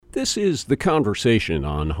This is The Conversation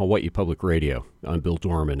on Hawaii Public Radio. I'm Bill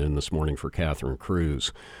Dorman, in this morning for Catherine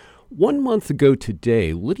Cruz. 1 month ago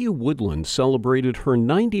today, Lydia Woodland celebrated her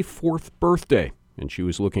 94th birthday, and she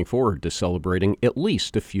was looking forward to celebrating at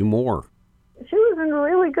least a few more. She was in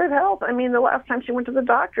really good health. I mean, the last time she went to the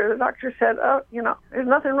doctor said, there's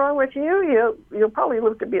nothing wrong with you. You'll probably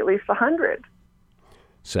live to be at least 100.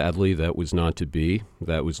 Sadly, that was not to be.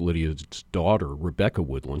 That was Lydia's daughter, Rebecca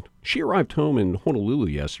Woodland. She arrived home in Honolulu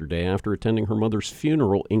yesterday after attending her mother's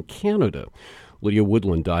funeral in Canada. Lydia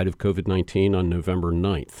Woodland died of COVID-19 on November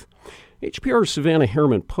 9th. HPR's Savannah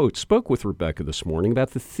Harriman-Pote spoke with Rebecca this morning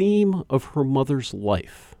about the theme of her mother's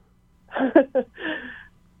life.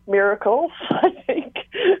 Miracles, I think.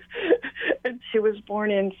 She was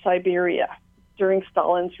born in Siberia during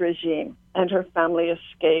Stalin's regime, and her family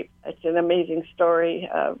escaped. It's an amazing story.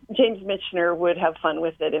 James Michener would have fun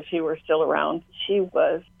with it if he were still around. She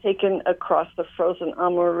was taken across the frozen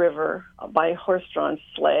Amur River by a horse-drawn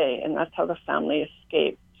sleigh, and that's how the family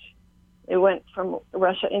escaped. They went from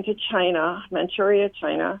Russia into China, Manchuria,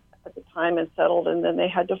 China, at the time, and settled, and then they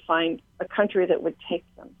had to find a country that would take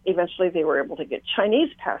them. Eventually, they were able to get Chinese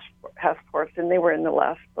passports, and they were in the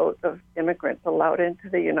last boat of immigrants allowed into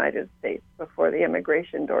the United States before the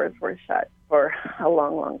immigration doors were shut for a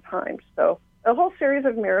long, long time. So a whole series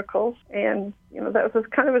of miracles, and that was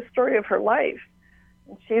kind of a story of her life.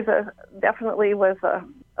 And she definitely was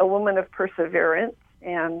a woman of perseverance,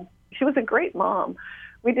 and she was a great mom.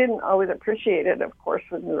 We didn't always appreciate it, of course,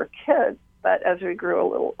 when we were kids. But as we grew a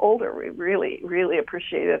little older, we really, really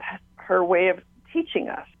appreciated her way of teaching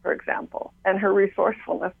us, for example, and her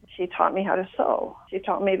resourcefulness. She taught me how to sew. She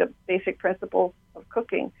taught me the basic principles of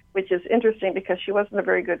cooking, which is interesting because she wasn't a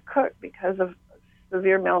very good cook because of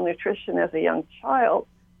severe malnutrition as a young child.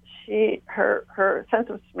 Her sense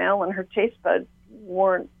of smell and her taste buds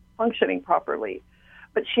weren't functioning properly,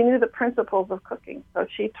 but she knew the principles of cooking. So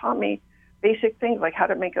she taught me basic things like how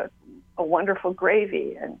to make a wonderful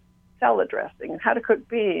gravy and salad dressing and how to cook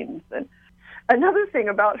beans. And another thing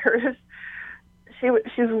about her is she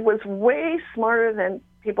was way smarter than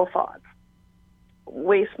people thought.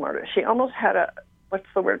 Way smarter. She almost had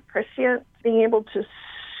prescient, being able to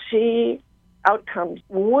see outcomes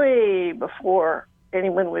way before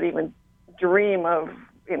anyone would even dream of,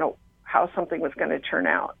 how something was going to turn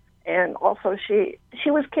out. And also she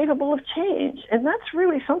was capable of change. And that's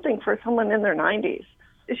really something for someone in their 90s.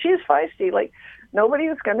 She's feisty. Like, nobody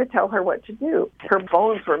was going to tell her what to do. Her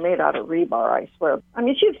bones were made out of rebar, I swear. I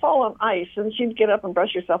mean, she'd fall on ice, and she'd get up and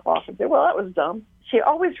brush herself off and say, well, that was dumb. She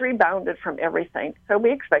always rebounded from everything. So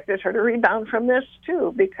we expected her to rebound from this,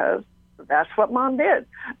 too, because that's what Mom did.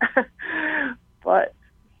 But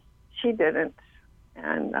she didn't,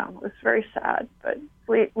 and it was very sad. But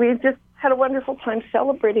we just had a wonderful time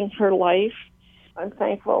celebrating her life. I'm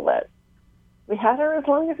thankful that we had her as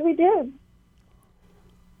long as we did.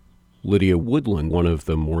 Lydia Woodland, one of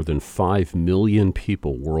the more than 5 million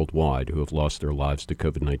people worldwide who have lost their lives to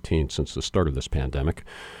COVID-19 since the start of this pandemic.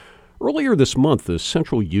 Earlier this month, the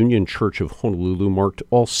Central Union Church of Honolulu marked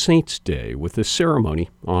All Saints' Day with a ceremony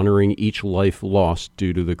honoring each life lost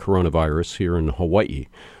due to the coronavirus here in Hawaii.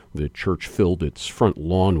 The church filled its front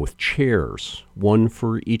lawn with chairs, one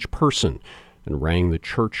for each person, and rang the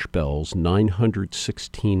church bells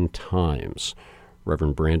 916 times.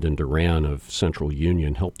 Reverend Brandon Duran of Central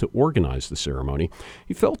Union helped to organize the ceremony.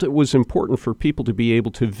 He felt it was important for people to be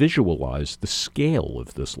able to visualize the scale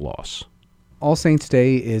of this loss. All Saints'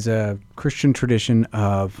 Day is a Christian tradition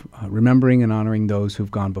of remembering and honoring those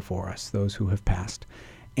who've gone before us, those who have passed.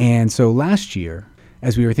 And so last year,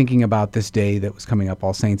 as we were thinking about this day that was coming up,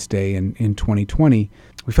 All Saints' Day in 2020,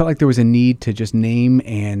 we felt like there was a need to just name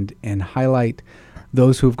and highlight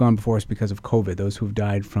those who have gone before us because of COVID, those who have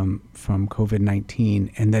died from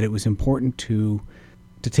COVID-19, and that it was important to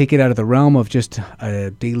take it out of the realm of just a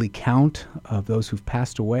daily count of those who've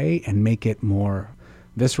passed away and make it more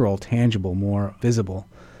visceral, tangible, more visible.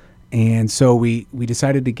 And so we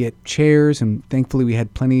decided to get chairs, and thankfully we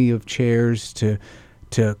had plenty of chairs to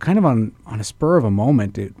kind of on a spur of a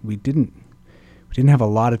moment. We didn't have a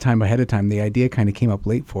lot of time ahead of time. The idea kind of came up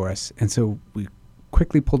late for us, and so we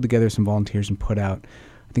quickly pulled together some volunteers and put out,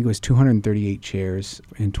 I think it was 238 chairs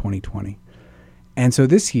in 2020. And so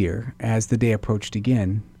this year, as the day approached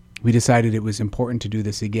again, we decided it was important to do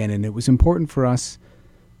this again. And it was important for us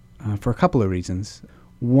for a couple of reasons.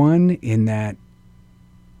 One, in that,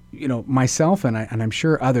 myself and I'm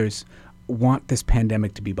sure others want this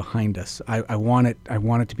pandemic to be behind us. I want it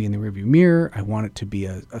to be in the rearview mirror. I want it to be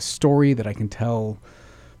a story that I can tell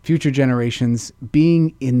future generations.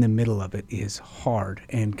 Being in the middle of it is hard,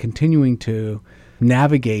 and continuing to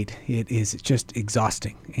navigate it is just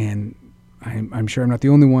exhausting. And I'm sure I'm not the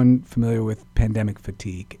only one familiar with pandemic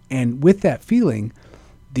fatigue. And with that feeling,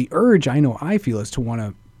 the urge I know I feel is to want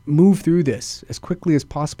to move through this as quickly as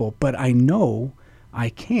possible. But I know I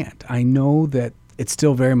can't. I know that it's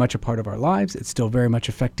still very much a part of our lives. It's still very much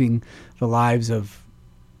affecting the lives of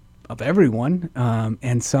everyone,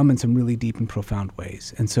 and some in some really deep and profound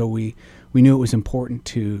ways. And so we knew it was important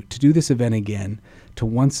to do this event again, to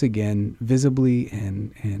once again visibly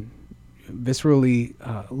and viscerally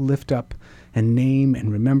lift up and name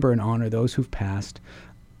and remember and honor those who've passed,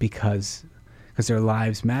 because their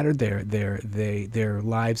lives mattered. Their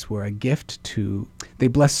lives were a gift to. They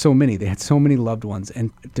blessed so many. They had so many loved ones.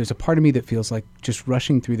 And there's a part of me that feels like just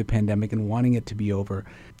rushing through the pandemic and wanting it to be over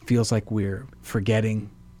feels like we're forgetting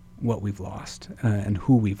what we've lost and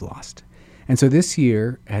who we've lost. And so this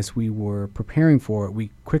year, as we were preparing for it, we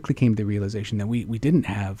quickly came to the realization that we didn't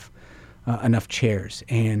have enough chairs.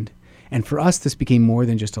 And for us, this became more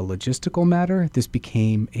than just a logistical matter. This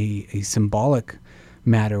became a symbolic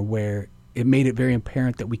matter where it made it very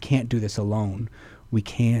apparent that we can't do this alone. We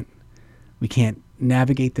can't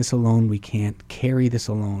navigate this alone. We can't carry this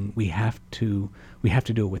alone. We have to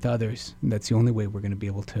do it with others. And that's the only way we're going to be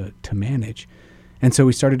able to manage. And so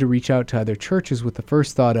we started to reach out to other churches with the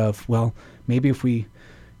first thought of, well, maybe if we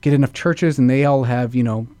get enough churches and they all have,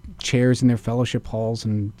 chairs in their fellowship halls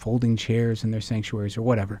and folding chairs in their sanctuaries or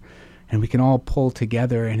whatever, and we can all pull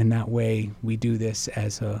together, and in that way we do this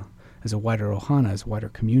as a wider ohana, as a wider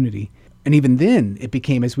community. And even then, it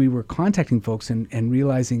became, as we were contacting folks and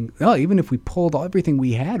realizing, even if we pulled everything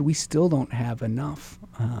we had, we still don't have enough.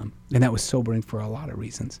 And that was sobering for a lot of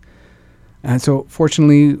reasons. And so,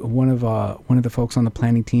 fortunately, one of the folks on the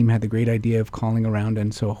planning team had the great idea of calling around,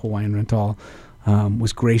 and so Hawaiian Rental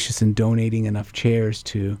was gracious in donating enough chairs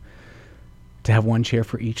to have one chair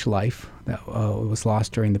for each life that was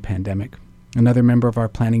lost during the pandemic. Another member of our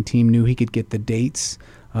planning team knew he could get the dates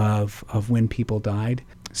of when people died,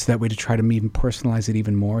 so that way to try to even personalize it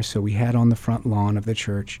even more. So we had on the front lawn of the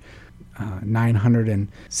church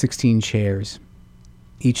 916 chairs.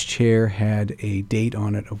 Each chair had a date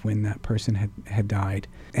on it of when that person had died.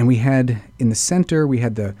 And we had, in the center, we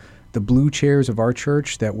had the blue chairs of our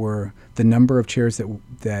church that were the number of chairs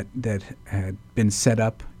that had been set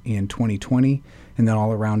up in 2020. And then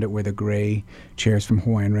all around it were the gray chairs from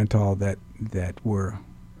Hawaiian Rental that were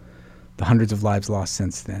the hundreds of lives lost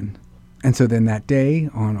since then. And so then that day,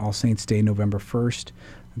 on All Saints Day, November 1st,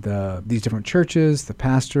 these different churches, the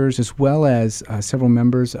pastors, as well as several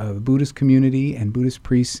members of the Buddhist community and Buddhist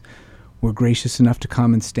priests were gracious enough to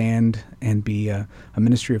come and stand and be a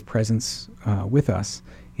ministry of presence with us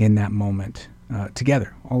in that moment,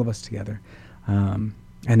 together, all of us together. And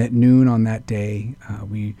at noon on that day,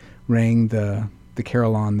 we rang the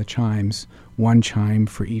carillon, the chimes, one chime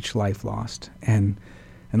for each life lost. And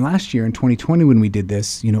last year in 2020 when we did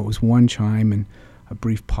this, it was one chime and a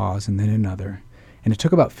brief pause and then another. And it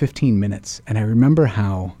took about 15 minutes. And I remember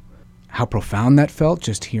how profound that felt,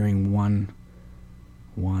 just hearing one.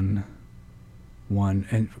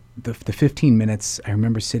 And the 15 minutes, I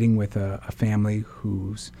remember sitting with a family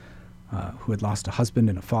who had lost a husband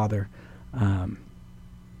and a father. And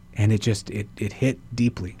it hit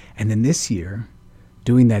deeply. And then this year,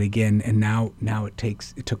 doing that again, and now it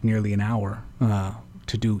took nearly an hour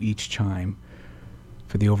to do each chime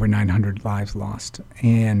for the over 900 lives lost.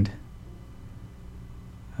 And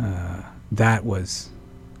that was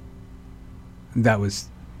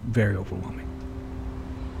very overwhelming.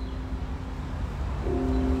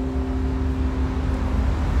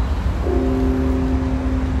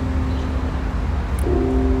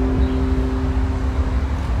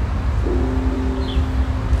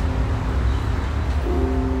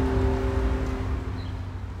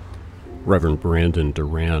 Reverend Brandon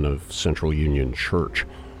Duran of Central Union Church.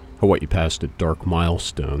 Hawaii passed a dark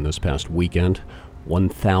milestone this past weekend.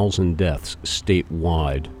 1,000 deaths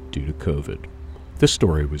statewide due to COVID. This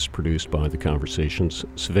story was produced by The Conversation's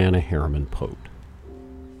Savannah Harriman-Pote.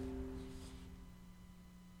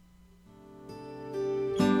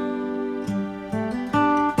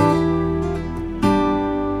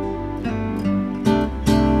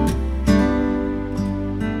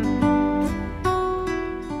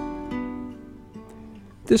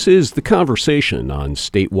 This is The Conversation on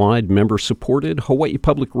statewide, member-supported Hawaii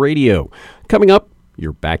Public Radio. Coming up,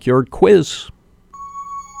 your backyard quiz.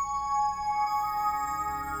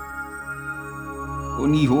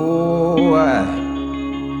 Onihoa,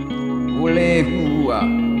 olehua,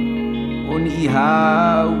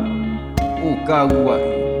 onihau,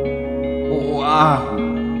 okauai,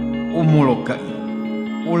 Oʻahu, o Molokai,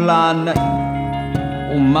 o Lanai,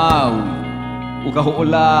 o Maui, o ka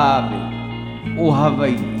hoʻolawe o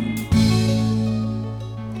Hawaiʻi.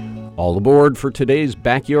 All aboard for today's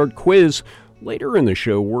Backyard Quiz. Later in the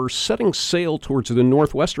show, we're setting sail towards the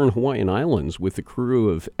northwestern Hawaiian Islands with the crew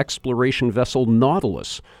of exploration vessel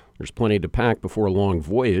Nautilus. There's plenty to pack before a long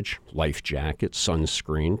voyage: life jacket,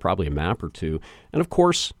 sunscreen, probably a map or two, and of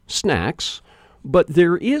course, snacks. But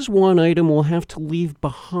there is one item we'll have to leave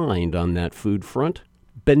behind on that food front: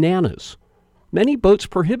 bananas. Many boats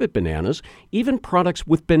prohibit bananas, even products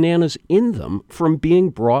with bananas in them, from being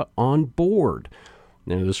brought on board.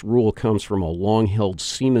 Now, this rule comes from a long-held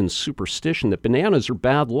seaman's superstition that bananas are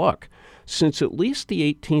bad luck. Since at least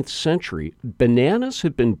the 18th century, bananas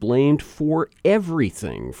have been blamed for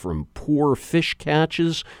everything from poor fish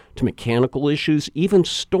catches to mechanical issues, even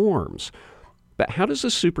storms. But how does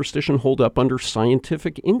this superstition hold up under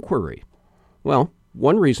scientific inquiry? Well,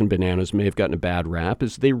 one reason bananas may have gotten a bad rap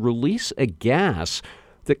is they release a gas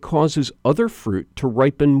that causes other fruit to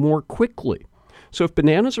ripen more quickly. So if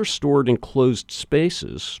bananas are stored in closed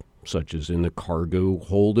spaces, such as in the cargo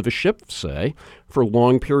hold of a ship, say, for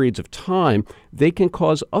long periods of time, they can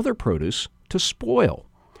cause other produce to spoil.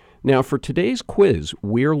 Now, for today's quiz,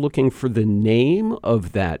 we're looking for the name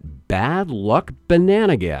of that bad luck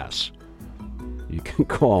banana gas. You can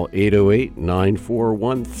call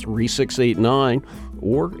 808-941-3689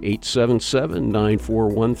 or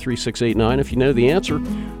 877-941-3689 if you know the answer.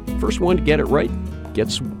 First one to get it right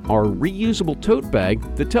gets our reusable tote bag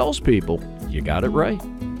that tells people you got it right.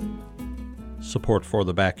 Support for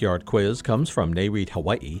the Backyard Quiz comes from NAREIT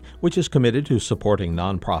Hawaii, which is committed to supporting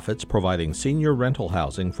nonprofits providing senior rental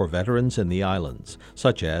housing for veterans in the islands,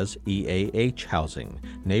 such as EAH Housing.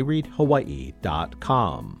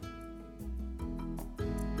 NAREITHawaii.com.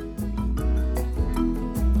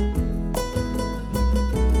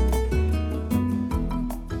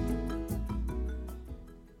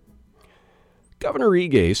 Governor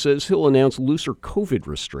Ige says he'll announce looser COVID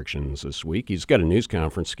restrictions this week. He's got a news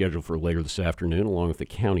conference scheduled for later this afternoon along with the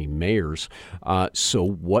county mayors. So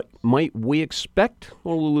what might we expect?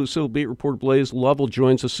 Honolulu Civil Beat reporter Blaze Lovell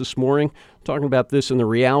joins us this morning talking about this in the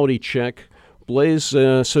reality check. Blaze,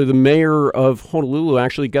 so the mayor of Honolulu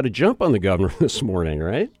actually got a jump on the governor this morning,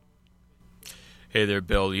 right? Hey there,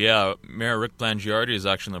 Bill. Yeah, Mayor Rick Blangiardi is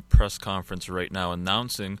actually in a press conference right now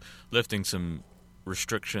announcing lifting some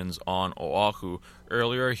restrictions on Oʻahu.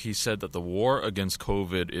 Earlier, he said that the war against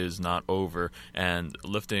COVID is not over, and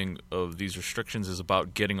lifting of these restrictions is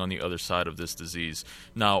about getting on the other side of this disease.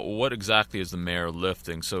 Now, what exactly is the mayor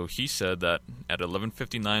lifting? So he said that at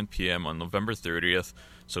 11:59 p.m. on November 30th,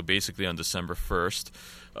 so basically on December 1st,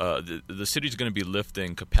 the city's going to be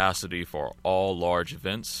lifting capacity for all large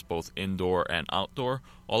events, both indoor and outdoor.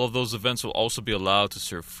 All of those events will also be allowed to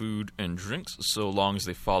serve food and drinks, so long as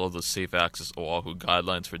they follow the Safe Access Oʻahu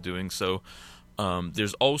guidelines for doing so.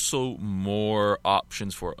 There's also more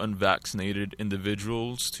options for unvaccinated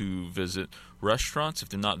individuals to visit restaurants. If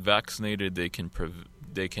they're not vaccinated, they can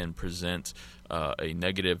present a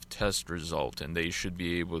negative test result, and they should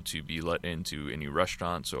be able to be let into any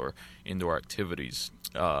restaurants or indoor activities.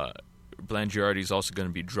 Blangiardi is also going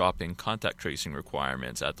to be dropping contact tracing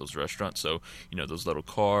requirements at those restaurants. So, those little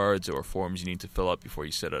cards or forms you need to fill out before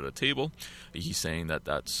you sit at a table. He's saying that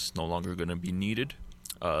that's no longer going to be needed.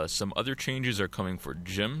 Some other changes are coming for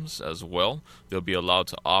gyms as well. They'll be allowed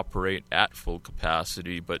to operate at full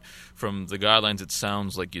capacity, but from the guidelines, it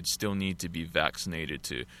sounds like you'd still need to be vaccinated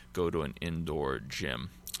to go to an indoor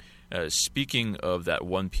gym. Speaking of that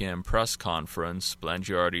 1 p.m. press conference,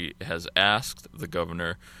 Blangiardi has asked the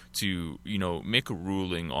governor to, make a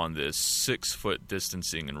ruling on this 6-foot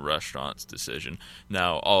distancing in restaurants decision.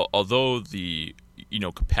 Now, although the,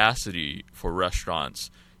 capacity for restaurants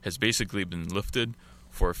has basically been lifted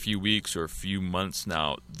for a few weeks or a few months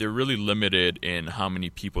now, they're really limited in how many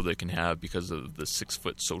people they can have because of the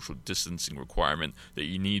 6-foot social distancing requirement that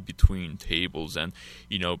you need between tables. And,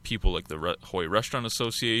 people like the Hawaii Restaurant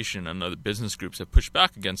Association and other business groups have pushed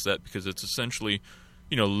back against that because it's essentially,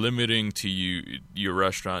 limiting to your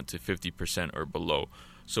restaurant to 50% or below.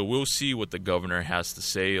 So we'll see what the governor has to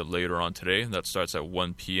say later on today. That starts at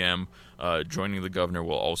 1 p.m. Joining the governor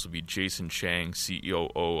will also be Jason Chang,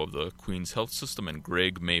 CEO of the Queens Health System, and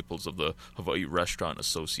Greg Maples of the Hawaii Restaurant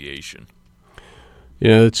Association.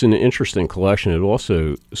 Yeah, it's an interesting collection. It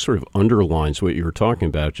also sort of underlines what you were talking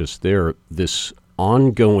about just there, this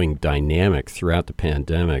ongoing dynamic throughout the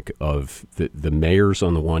pandemic of the mayors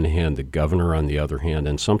on the one hand, the governor on the other hand,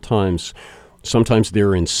 and sometimes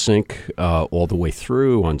they're in sync all the way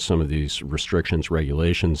through on some of these restrictions,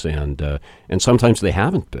 regulations, and sometimes they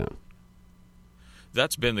haven't been.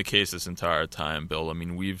 That's been the case this entire time, Bill. I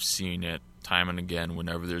mean, we've seen it time and again,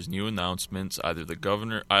 whenever there's new announcements, either the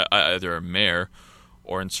governor, either a mayor,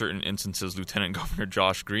 or in certain instances, Lieutenant Governor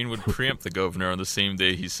Josh Green would preempt the governor on the same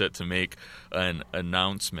day he's set to make an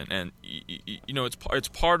announcement. And, it's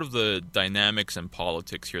part of the dynamics and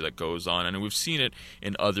politics here that goes on. And we've seen it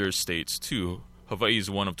in other states, too. Hawaii is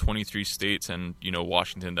one of 23 states and,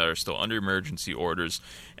 Washington that are still under emergency orders.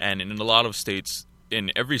 And in a lot of states,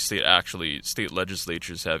 in every state, actually, state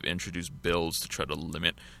legislatures have introduced bills to try to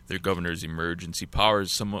limit their governor's emergency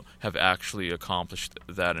powers. Some have actually accomplished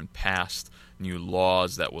that and passed new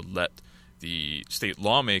laws that would let the state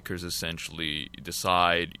lawmakers essentially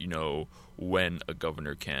decide, when a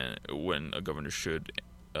governor should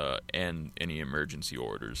end any emergency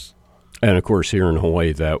orders. And of course, here in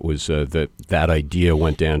Hawaii, that was that idea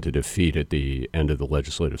went down to defeat at the end of the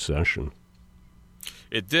legislative session.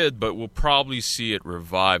 It did, but we'll probably see it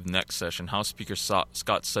revived next session. House Speaker Scott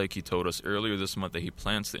Saiki told us earlier this month that he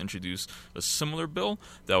plans to introduce a similar bill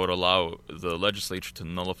that would allow the legislature to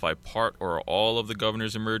nullify part or all of the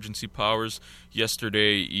governor's emergency powers.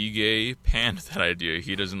 Yesterday, Ige panned that idea.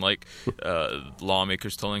 He doesn't like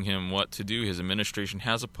lawmakers telling him what to do. His administration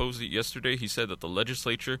has opposed it yesterday. He said that the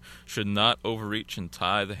legislature should not overreach and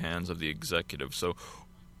tie the hands of the executive. So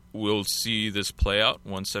we'll see this play out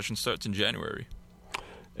once session starts in January.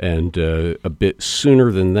 And a bit sooner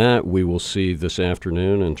than that, we will see this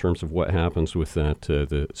afternoon in terms of what happens with that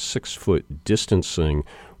the 6-foot distancing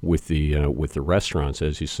with the restaurants,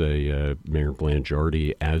 as you say, Mayor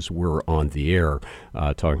Blangiardi, as we're on the air,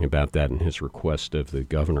 talking about that in his request of the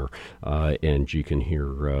governor. And you can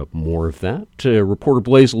hear more of that. Reporter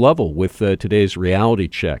Blaze Lovell with today's reality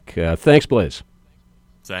check. Thanks, Blaze.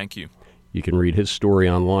 Thank you. You can read his story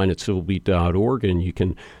online at civilbeat.org, and you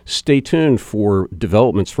can stay tuned for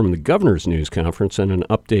developments from the governor's news conference and an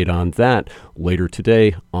update on that later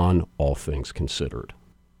today on All Things Considered.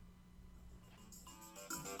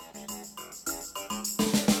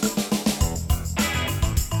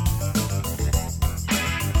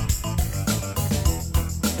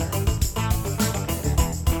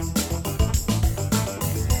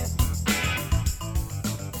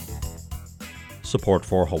 Support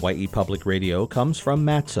for Hawaii Public Radio comes from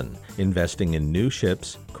Matson, investing in new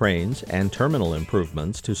ships, cranes, and terminal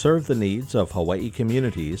improvements to serve the needs of Hawaii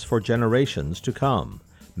communities for generations to come.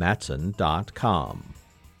 Matson.com.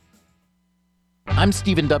 I'm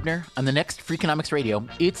Stephen Dubner. On the next Freakonomics Radio,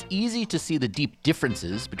 it's easy to see the deep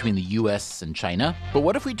differences between the U.S. and China. But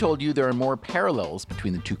what if we told you there are more parallels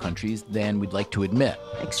between the two countries than we'd like to admit?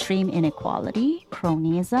 Extreme inequality,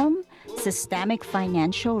 cronyism, systemic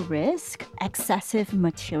financial risk, excessive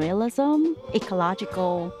materialism,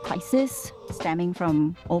 ecological crisis stemming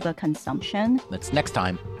from overconsumption. That's next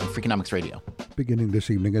time on Freakonomics Radio. Beginning this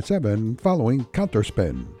evening at 7, following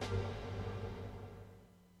Counterspin.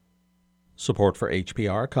 Support for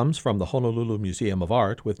HPR comes from the Honolulu Museum of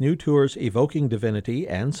Art with new tours evoking divinity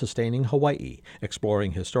and sustaining Hawaii,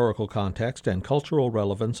 exploring historical context and cultural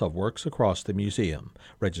relevance of works across the museum.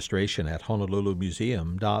 Registration at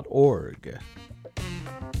honolulumuseum.org.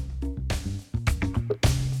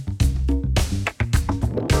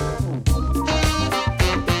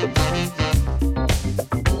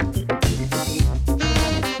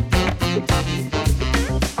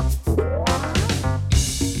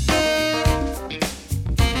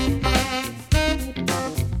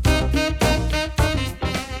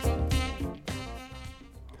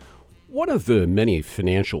 One of the many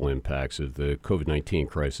financial impacts of the COVID-19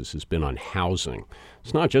 crisis has been on housing.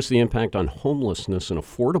 It's not just the impact on homelessness and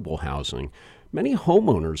affordable housing. Many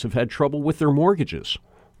homeowners have had trouble with their mortgages.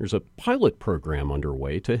 There's a pilot program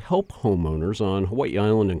underway to help homeowners on Hawaiʻi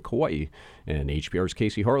Island and Kauai. And HPR's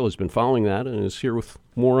Casey Harlow has been following that and is here with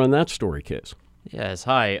more on that story, Case. Yes,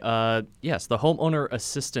 hi. Yes, the Homeowner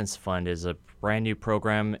Assistance Fund is a brand new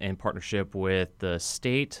program in partnership with the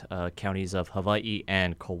state, counties of Hawaii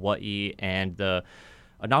and Kauai, and a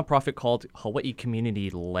nonprofit called Hawaii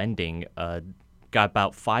Community Lending got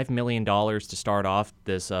about $5 million to start off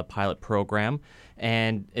this pilot program,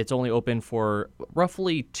 and it's only open for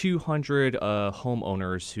roughly 200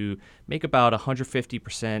 homeowners who make about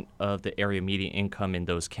 150% of the area median income in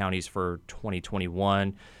those counties for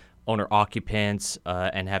 2021. Owner-occupants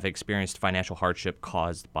and have experienced financial hardship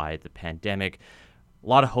caused by the pandemic. A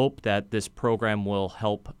lot of hope that this program will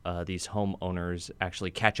help these homeowners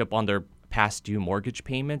actually catch up on their past due mortgage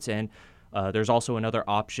payments. And there's also another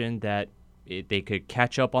option that they could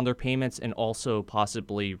catch up on their payments and also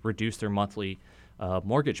possibly reduce their monthly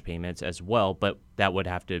mortgage payments as well, but that would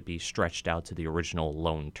have to be stretched out to the original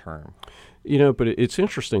loan term. But it's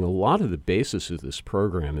interesting. A lot of the basis of this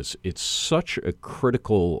program is it's such a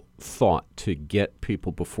critical thought to get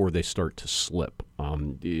people before they start to slip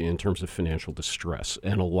in terms of financial distress.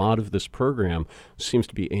 And a lot of this program seems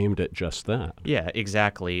to be aimed at just that. Yeah,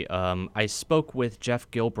 exactly. I spoke with Jeff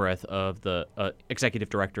Gilbreth of the executive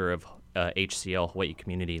director of HCL, Hawaiʻi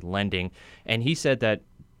Community Lending, and he said that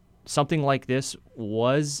something like this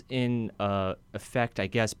was in effect, I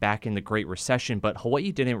guess, back in the Great Recession, but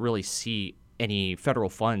Hawaii didn't really see any federal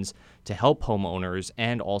funds to help homeowners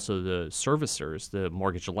and also the servicers, the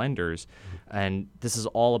mortgage lenders. And this is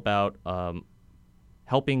all about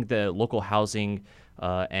helping the local housing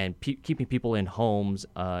and keeping people in homes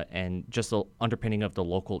and just the underpinning of the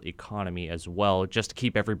local economy as well, just to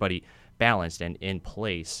keep everybody balanced and in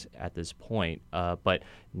place at this point. But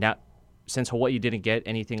now, since Hawaii didn't get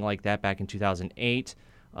anything like that back in 2008,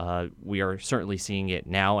 we are certainly seeing it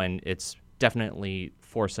now, and it's definitely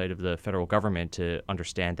foresight of the federal government to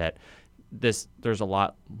understand that there's a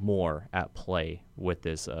lot more at play with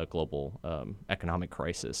this global economic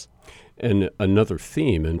crisis. And another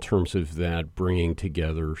theme in terms of that, bringing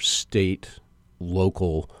together state,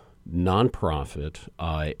 local, nonprofit,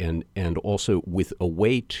 and also with a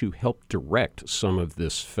way to help direct some of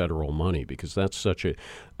this federal money, because that's such a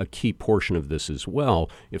key portion of this as well.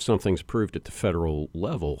 If something's approved at the federal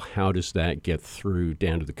level, how does that get through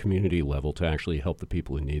down to the community level to actually help the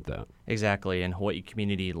people who need that? Exactly, and Hawaiʻi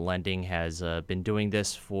Community Lending has been doing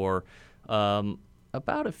this for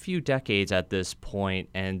about a few decades at this point,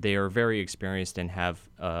 and they are very experienced and have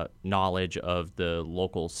knowledge of the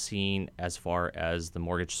local scene as far as the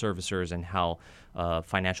mortgage servicers and how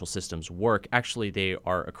financial systems work. Actually, they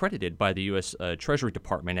are accredited by the U.S. Treasury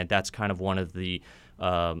Department, and that's kind of one of the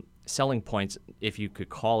selling points, if you could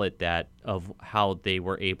call it that, of how they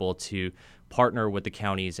were able to partner with the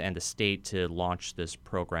counties and the state to launch this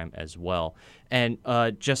program as well. And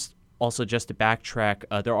just to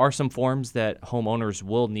backtrack, there are some forms that homeowners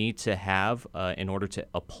will need to have in order to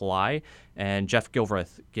apply, and Jeff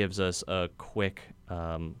Gilbreth gives us a quick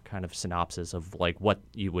kind of synopsis of like what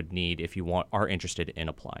you would need if you are interested in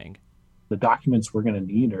applying. The documents we're going to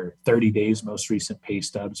need are 30 days most recent pay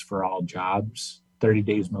stubs for all jobs, 30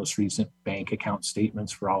 days most recent bank account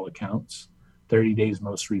statements for all accounts, 30 days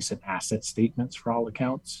most recent asset statements for all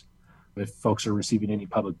accounts. If folks are receiving any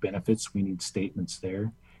public benefits, we need statements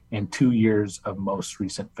there, and 2 years of most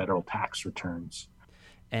recent federal tax returns.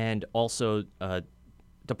 And also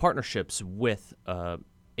the partnerships with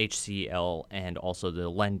HCL and also the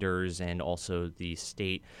lenders and also the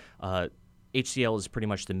state. HCL is pretty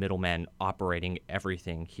much the middleman operating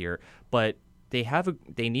everything here, but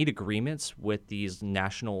they need agreements with these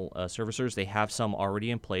national servicers. They have some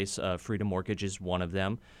already in place. Freedom Mortgage is one of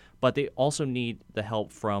them. But they also need the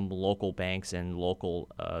help from local banks and local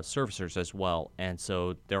servicers as well. And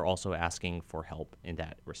so they're also asking for help in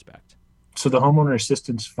that respect. So the Homeowner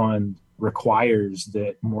Assistance Fund requires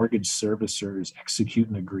that mortgage servicers execute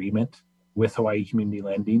an agreement with Hawaiʻi Community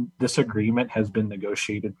Lending. This agreement has been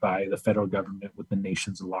negotiated by the federal government with the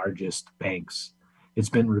nation's largest banks. It's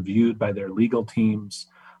been reviewed by their legal teams.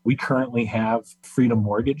 We currently have Freedom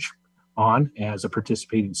Mortgage on as a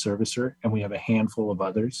participating servicer, and we have a handful of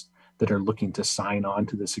others that are looking to sign on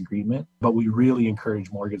to this agreement. But we really encourage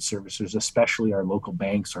mortgage servicers, especially our local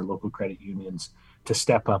banks, our local credit unions, to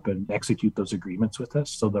step up and execute those agreements with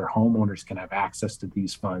us so their homeowners can have access to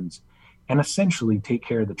these funds and essentially take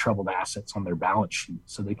care of the troubled assets on their balance sheet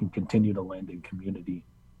so they can continue to lend in community.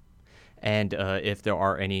 And if there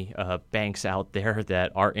are any banks out there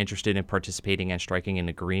that are interested in participating and striking an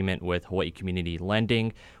agreement with Hawaiʻi Community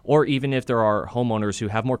Lending, or even if there are homeowners who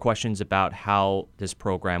have more questions about how this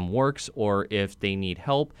program works or if they need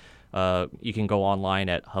help, you can go online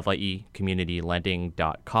at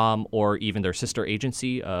hawaiicommunitylending.com or even their sister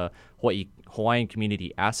agency, Hawaiian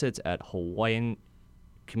Community Assets at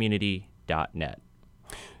hawaiiancommunity.net.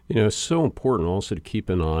 It's so important also to keep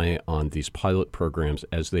an eye on these pilot programs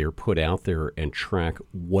as they are put out there and track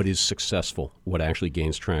what is successful, what actually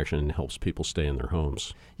gains traction and helps people stay in their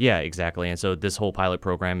homes. Yeah, exactly. And so this whole pilot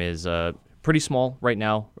program is pretty small right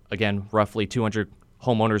now. Again, roughly 200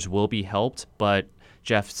 homeowners will be helped, but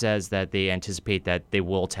Jeff says that they anticipate that they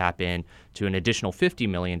will tap in to an additional $50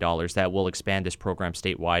 million that will expand this program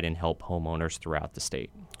statewide and help homeowners throughout the state.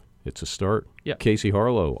 It's a start. Yeah. Casey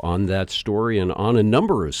Harlow on that story and on a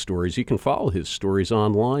number of stories. You can follow his stories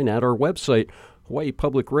online at our website,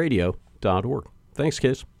 hawaiipublicradio.org. Thanks,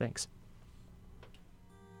 Case. Thanks.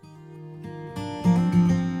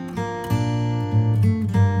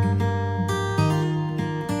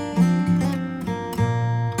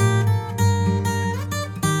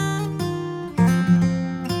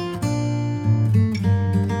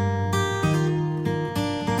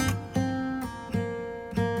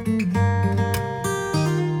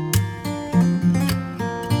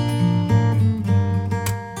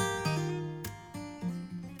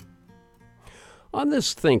 On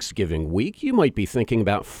this Thanksgiving week, you might be thinking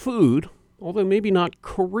about food, although maybe not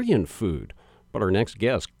Korean food. But our next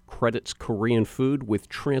guest credits Korean food with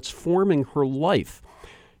transforming her life.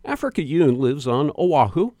 Africa Yoon lives on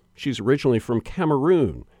Oʻahu. She's originally from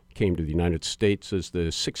Cameroon, came to the United States as the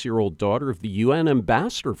 6-year-old daughter of the UN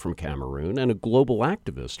ambassador from Cameroon and a global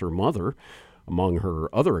activist, her mother. Among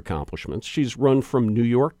her other accomplishments, she's run from New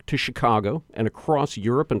York to Chicago and across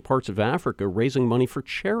Europe and parts of Africa raising money for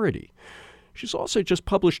charity. She's also just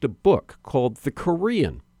published a book called The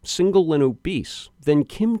Korean, Single and Obese, Then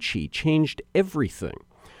Kimchi Changed Everything.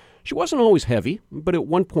 She wasn't always heavy, but at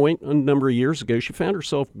one point a number of years ago, she found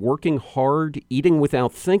herself working hard, eating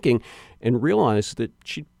without thinking, and realized that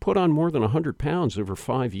she'd put on more than 100 pounds over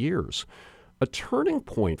 5 years. A turning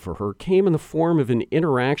point for her came in the form of an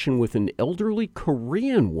interaction with an elderly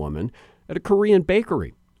Korean woman at a Korean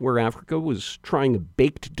bakery, where Africa was trying a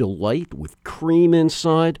baked delight with cream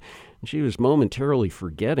inside, and she was momentarily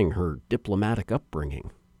forgetting her diplomatic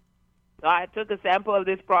upbringing. So I took a sample of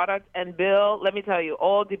this product, and Bill, let me tell you,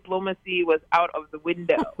 all diplomacy was out of the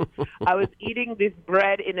window. I was eating this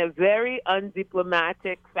bread in a very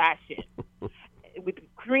undiplomatic fashion. With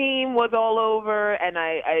cream was all over, and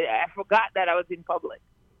I forgot that I was in public.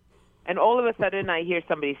 And all of a sudden, I hear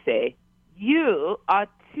somebody say, "You are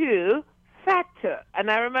too fat."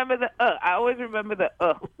 And I remember the I always remember the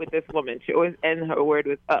with this woman. She always ends her word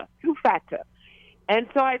with too fat. And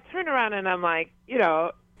so I turn around, and I'm like,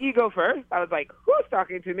 you go first. I was like, who's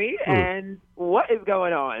talking to me? And what is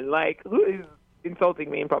going on? Like, who is insulting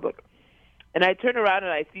me in public? And I turn around,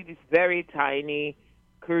 and I see this very tiny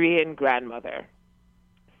Korean grandmother.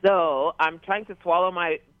 So I'm trying to swallow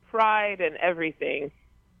my pride and everything.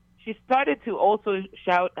 She started to also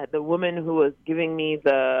shout at the woman who was giving me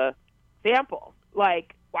the sample.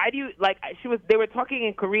 Like, why do you, like, they were talking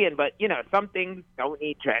in Korean, but, some things don't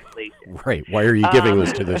need translation. Right. Why are you giving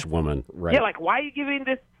this to this woman? Right. Yeah, like, why are you giving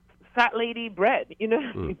this fat lady bread? Why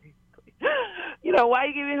are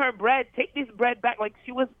you giving her bread? Take this bread back. Like,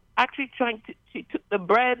 she was actually she took the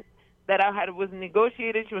bread that was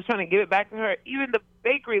negotiated. She was trying to give it back to her. Even the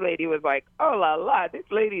bakery lady was like, oh, la, la, this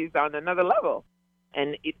lady is on another level.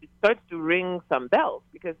 And it starts to ring some bells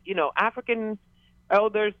because, African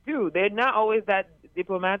elders, too, they're not always that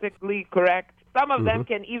diplomatically correct. Some of them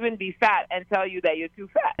can even be fat and tell you that you're too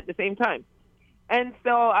fat at the same time. And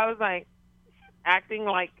so I was like, acting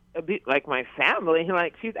like a bit like my family.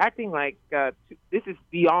 Like, she's acting like this is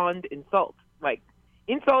beyond insult. Like,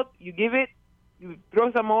 insult, you give it, you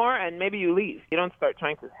throw some more, and maybe you leave. You don't start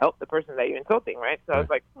trying to help the person that you're insulting, right? So I was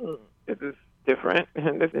like, this is different.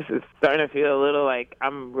 This is starting to feel a little like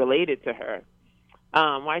I'm related to her.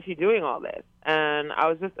 Why is she doing all this? And I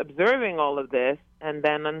was just observing all of this, and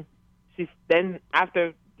then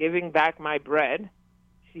after giving back my bread,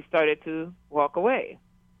 she started to walk away.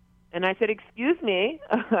 And I said, excuse me.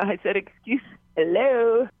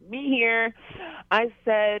 Hello, me here. I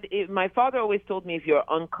said, my father always told me if you're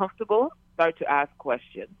uncomfortable, start to ask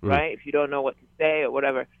questions, right? If you don't know what to say or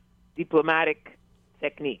whatever, diplomatic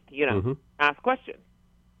technique, ask questions.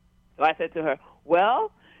 So I said to her,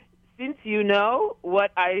 well, since you know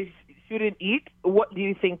what I shouldn't eat, what do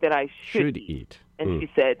you think that I should eat? And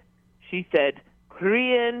she said,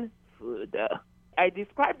 Korean food. I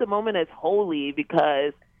described the moment as holy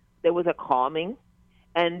because there was a calming,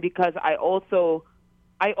 and because I also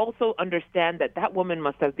understand that woman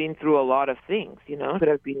must have been through a lot of things, Could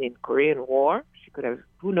have been in Korean War. She could have,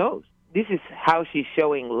 who knows? This is how she's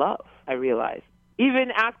showing love, I realized.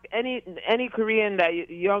 Even ask any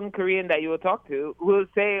young Korean that you will talk to, will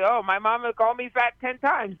say, oh, my mom will call me fat 10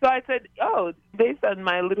 times. So I said, oh, based on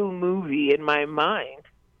my little movie in my mind,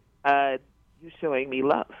 you're showing me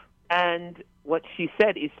love. And what she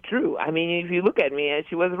said is true. I mean, if you look at me,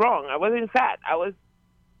 she was wrong. I wasn't fat. I was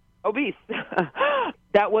obese.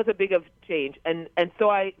 That was a big of change. And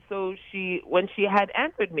so when she had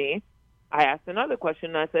answered me, I asked another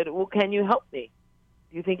question. I said, well, can you help me?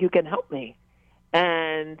 Do you think you can help me?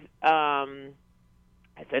 And I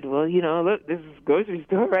said, well, look, this is a grocery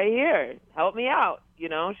store right here. Help me out,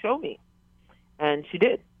 show me. And she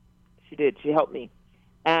did. She helped me.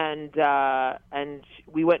 And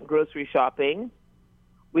we went grocery shopping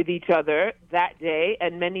with each other that day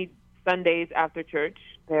and many Sundays after church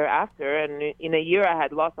thereafter. And in a year, I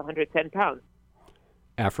had lost 110 pounds.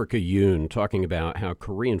 Africa Yoon talking about how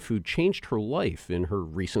Korean food changed her life in her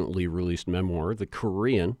recently released memoir, The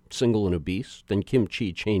Korean, Single and Obese, Then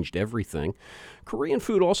Kimchi Changed Everything. Korean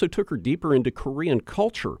food also took her deeper into Korean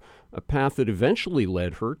culture, a path that eventually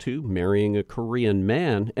led her to marrying a Korean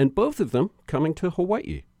man, and both of them coming to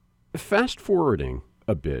Hawaii. Fast forwarding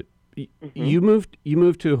a bit, you moved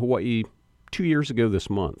to Hawaii 2 years ago this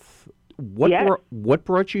month. What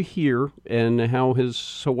brought you here, and how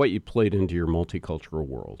has Hawaii played into your multicultural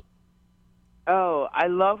world? Oh, I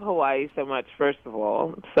love Hawaii so much, first of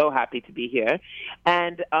all. I'm so happy to be here.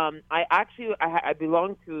 And I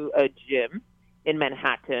belong to a gym in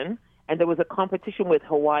Manhattan, and there was a competition with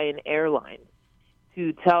Hawaiian Airlines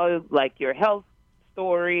to tell, like, your health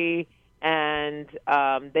story, and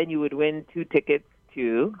then you would win 2 tickets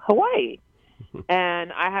to Hawaii.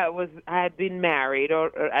 And I had been married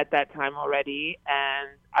or at that time already, and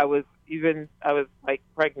I was like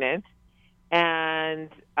pregnant, and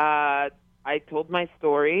I told my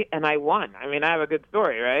story and I won. I mean, I have a good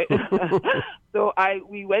story, right? So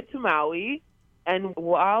we went to Maui, and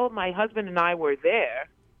while my husband and I were there,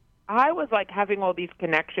 I was like having all these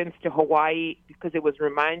connections to Hawaii because it was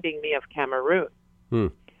reminding me of Cameroon.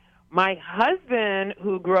 My husband,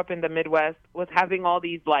 who grew up in the Midwest, was having all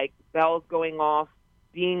these like bells going off,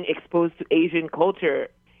 being exposed to Asian culture.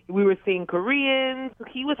 We were seeing Koreans.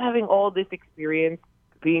 He was having all this experience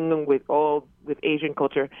being with Asian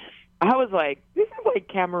culture. I was like, this is like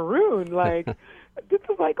Cameroon. Like, this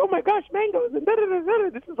is like, oh my gosh, mangoes and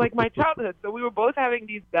da-da-da-da. This is like my childhood. So we were both having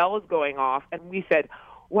these bells going off, and we said,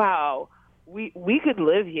 wow, we could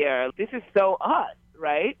live here. This is so us,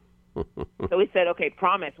 right? So we said, okay,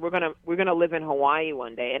 promise, we're gonna live in Hawaii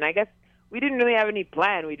one day. And I guess we didn't really have any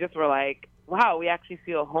plan. We just were like, wow, we actually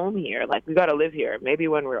feel home here. Like, we got to live here. Maybe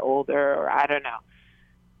when we're older, or I don't know.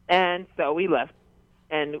 And so we left,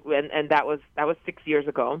 and that was 6 years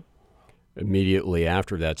ago. Immediately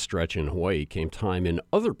after that stretch in Hawaii came time in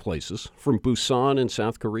other places, from Busan in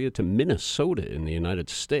South Korea to Minnesota in the United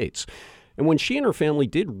States. And when she and her family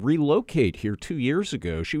did relocate here 2 years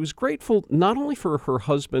ago, she was grateful not only for her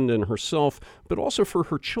husband and herself, but also for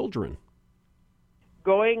her children.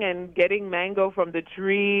 Going and getting mango from the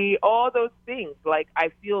tree, all those things. Like, I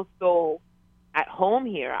feel so at home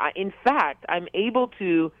here. In fact, I'm able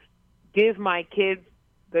to give my kids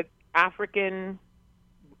the African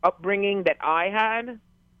upbringing that I had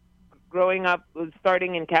growing up,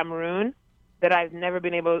 starting in Cameroon, that I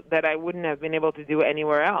wouldn't have been able to do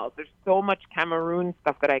anywhere else. There's so much Cameroon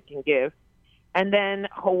stuff that I can give. And then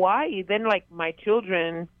Hawaii, then like my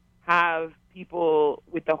children have people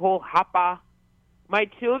with the whole hapa. My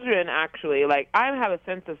children actually, like, I have a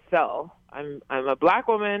sense of self. I'm a black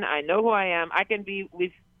woman. I know who I am. I can be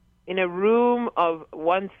in a room of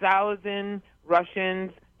 1,000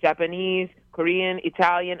 Russians, Japanese, Korean,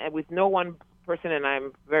 Italian, and with no one person, and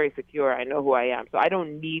I'm very secure. I know who I am. So I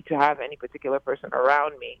don't need to have any particular person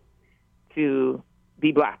around me to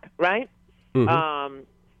be black, right? Mm-hmm.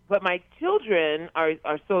 But my children are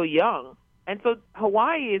so young. And so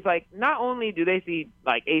Hawaii is like, not only do they see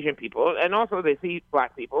like Asian people, and also they see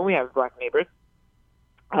black people. We have black neighbors.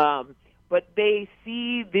 But they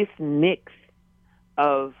see this mix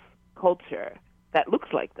of culture that looks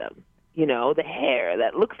like them. You know, the hair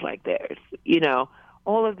that looks like theirs, you know,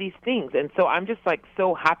 all of these things. And so I'm just like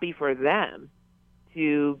so happy for them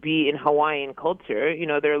to be in Hawaiian culture. You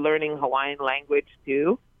know, they're learning Hawaiian language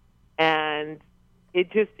too. And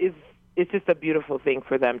it's just a beautiful thing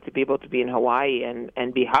for them to be able to be in Hawaii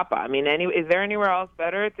and be hapa. I mean, is there anywhere else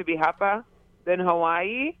better to be hapa than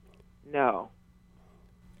Hawaii? No.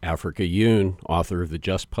 Africa Yoon, author of the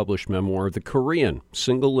just-published memoir, The Korean,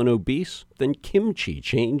 Single and Obese, Then Kimchi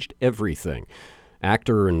Changed Everything.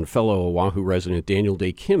 Actor and fellow Oahu resident Daniel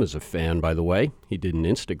Day Kim is a fan, by the way. He did an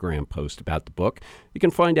Instagram post about the book. You can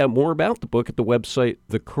find out more about the book at the website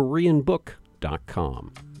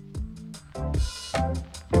thekoreanbook.com.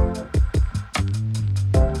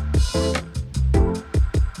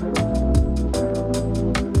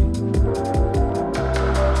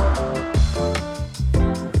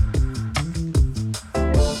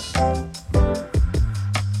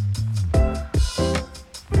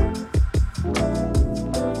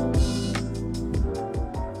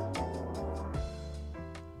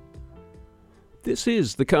 This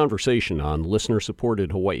is The Conversation on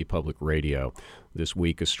listener-supported Hawaii Public Radio. This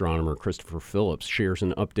week, astronomer Christopher Phillips shares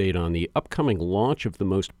an update on the upcoming launch of the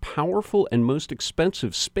most powerful and most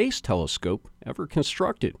expensive space telescope ever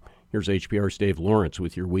constructed. Here's HPR's Dave Lawrence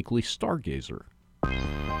with your weekly Stargazer.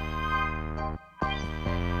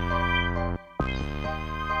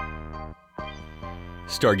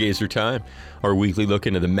 Stargazer time, our weekly look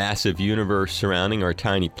into the massive universe surrounding our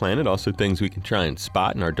tiny planet, also things we can try and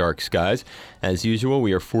spot in our dark skies. As usual,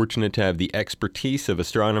 we are fortunate to have the expertise of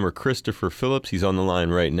astronomer Christopher Phillips. He's on the line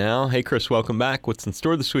right now. Hey, Chris, welcome back. What's in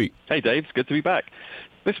store this week? Hey, Dave. It's good to be back.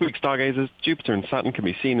 This week's stargazers, Jupiter and Saturn can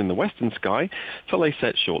be seen in the western sky till they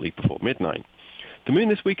set shortly before midnight. The moon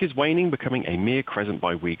this week is waning, becoming a mere crescent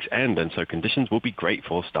by week's end, and so conditions will be great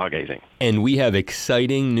for stargazing. And we have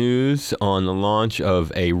exciting news on the launch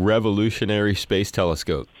of a revolutionary space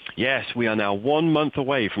telescope. Yes, we are now 1 month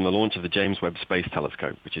away from the launch of the James Webb Space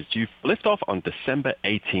Telescope, which is due for liftoff on December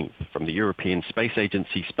 18th from the European Space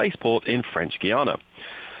Agency spaceport in French Guiana.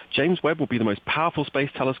 James Webb will be the most powerful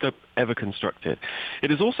space telescope ever constructed.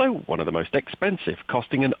 It is also one of the most expensive,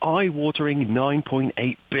 costing an eye-watering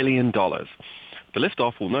 $9.8 billion. The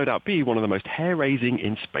liftoff will no doubt be one of the most hair-raising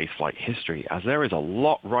in spaceflight history, as there is a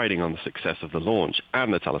lot riding on the success of the launch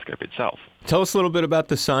and the telescope itself. Tell us a little bit about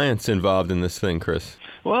the science involved in this thing, Chris.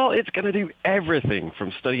 Well, it's going to do everything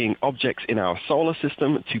from studying objects in our solar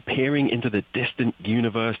system to peering into the distant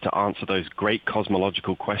universe to answer those great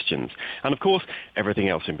cosmological questions. And of course, everything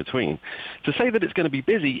else in between. To say that it's going to be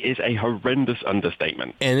busy is a horrendous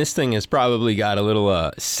understatement. And this thing has probably got a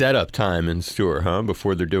little setup time in store, huh,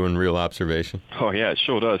 before they're doing real observation? Oh yeah, it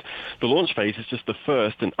sure does. The launch phase is just the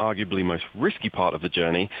first and arguably most risky part of the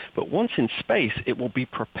journey, but once in space, it will be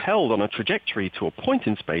propelled on a trajectory to a point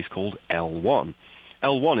in space called L1.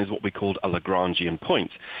 L1 is what we call a Lagrangian point.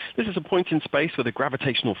 This is a point in space where the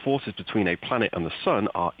gravitational forces between a planet and the sun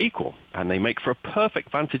are equal, and they make for a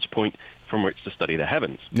perfect vantage point from which to study the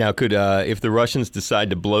heavens. Now, could if the Russians decide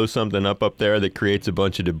to blow something up there that creates a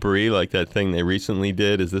bunch of debris like that thing they recently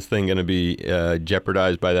did, is this thing going to be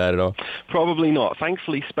jeopardized by that at all? Probably not.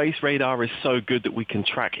 Thankfully, space radar is so good that we can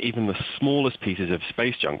track even the smallest pieces of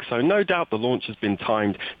space junk, so no doubt the launch has been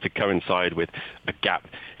timed to coincide with a gap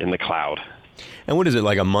in the cloud. And what is it,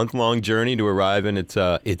 like a month-long journey to arrive in its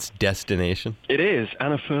destination? It is,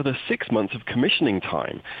 and a further 6 months of commissioning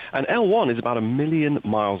time. And L1 is about 1 million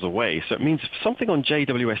miles away, so it means if something on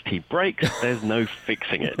JWST breaks, there's no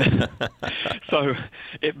fixing it. So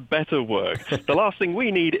it better work. The last thing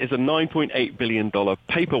we need is a $9.8 billion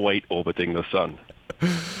paperweight orbiting the sun.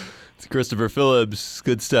 It's Christopher Phillips.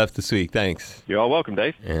 Good stuff this week. Thanks. You're all welcome,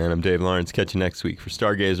 Dave. And I'm Dave Lawrence. Catch you next week for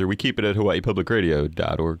Stargazer. We keep it at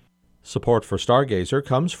hawaiipublicradio.org. Support for Stargazer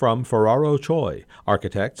comes from Ferraro Choi,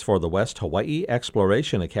 architects for the West Hawaii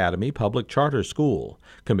Exploration Academy Public Charter School.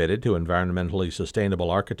 Committed to environmentally sustainable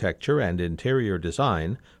architecture and interior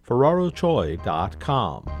design,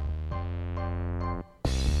 ferrarochoi.com.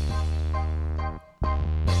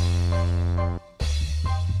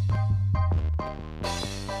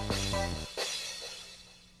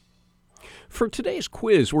 For today's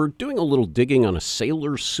quiz, we're doing a little digging on a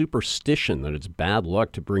sailor's superstition that it's bad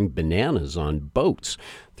luck to bring bananas on boats.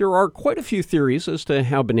 There are quite a few theories as to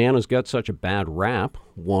how bananas got such a bad rap.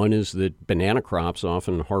 One is that banana crops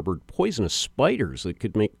often harbored poisonous spiders that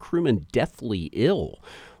could make crewmen deathly ill.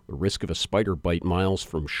 The risk of a spider bite miles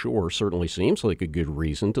from shore certainly seems like a good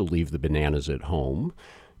reason to leave the bananas at home.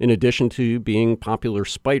 In addition to being popular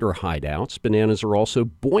spider hideouts, bananas are also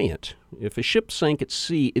buoyant. If a ship sank at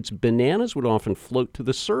sea, its bananas would often float to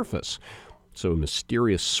the surface. So a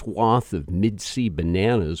mysterious swath of mid-sea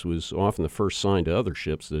bananas was often the first sign to other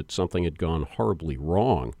ships that something had gone horribly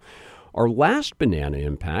wrong. Our last banana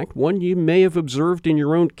impact, one you may have observed in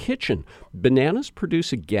your own kitchen. Bananas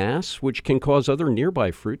produce a gas which can cause other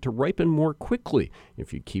nearby fruit to ripen more quickly.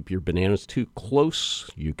 If you keep your bananas too close,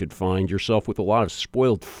 you could find yourself with a lot of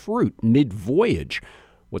spoiled fruit mid-voyage.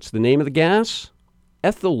 What's the name of the gas?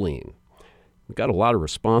 Ethylene. We got a lot of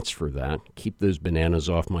response for that. Keep those bananas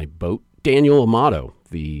off my boat. Daniel Amato,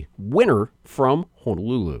 the winner from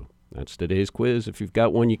Honolulu. That's today's quiz. If you've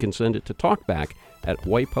got one, you can send it to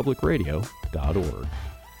talkback@hawaiipublicradio.org.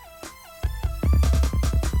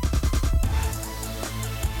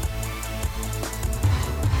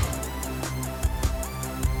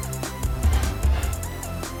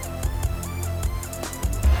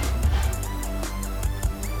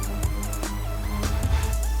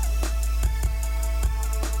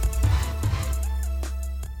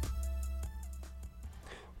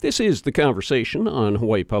 This is The Conversation on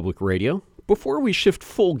Hawaii Public Radio. Before we shift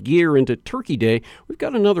full gear into Turkey Day, we've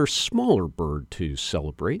got another smaller bird to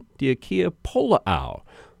celebrate, the Akiapolaʻau.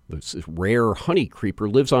 This rare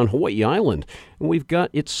honeycreeper lives on Hawaiʻi Island, and we've got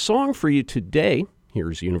its song for you today.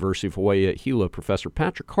 Here's University of Hawaii at Hilo Professor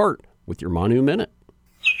Patrick Hart with your Manu Minute.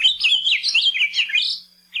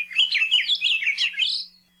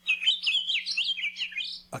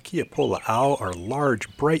 Akiapolaʻau are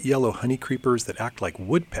large, bright yellow honeycreepers that act like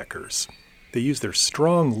woodpeckers. They use their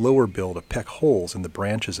strong lower bill to peck holes in the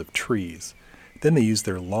branches of trees. Then they use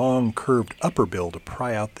their long, curved upper bill to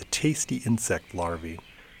pry out the tasty insect larvae.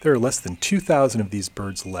 There are less than 2,000 of these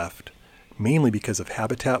birds left, mainly because of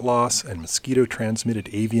habitat loss and mosquito-transmitted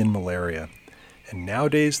avian malaria. And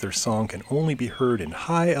nowadays their song can only be heard in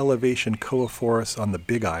high-elevation koa forests on the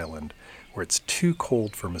Big Island, where it's too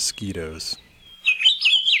cold for mosquitoes.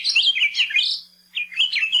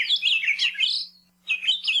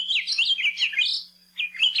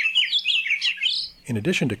 In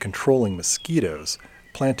addition to controlling mosquitoes,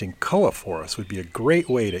 planting koa forests would be a great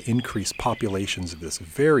way to increase populations of this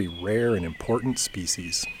very rare and important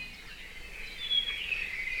species.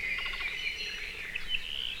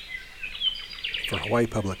 For Hawaii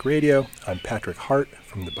Public Radio, I'm Patrick Hart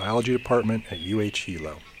from the Biology Department at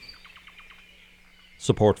Hilo.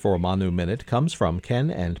 Support for Manu Minute comes from Ken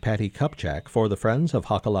and Patty Kupchak for the Friends of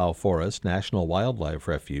Hawaiʻi Forest National Wildlife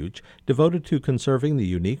Refuge, devoted to conserving the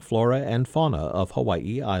unique flora and fauna of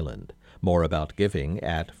Hawaiʻi Island. More about giving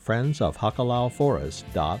at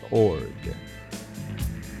friendsofhakalau.org.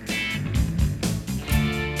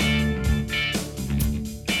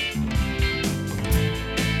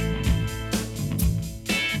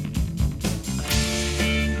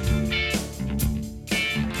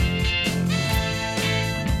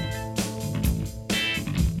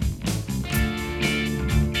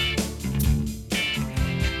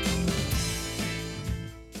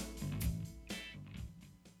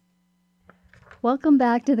 Welcome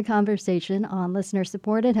back to the conversation on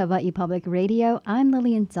listener-supported Hawaii Public Radio. I'm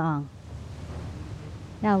Lillian Zong.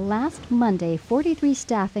 Now, last Monday, 43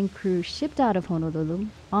 staff and crew shipped out of Honolulu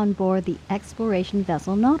on board the exploration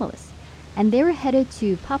vessel Nautilus, and they were headed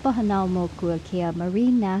to Papahanaumokuakea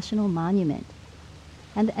Marine National Monument.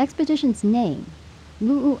 And the expedition's name,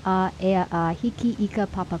 Lu'u'a Ea'a Hiki Ika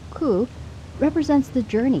Papaku, represents the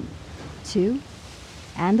journey to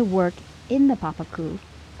and the work in the Papaku,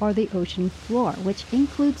 or the ocean floor, which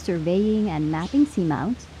includes surveying and mapping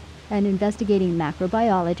seamounts and investigating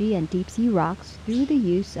macrobiology and deep-sea rocks through the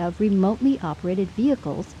use of remotely operated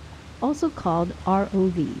vehicles, also called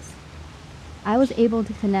ROVs. I was able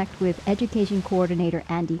to connect with Education Coordinator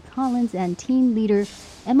Andy Collins and Team Leader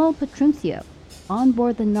Emil Petruncio on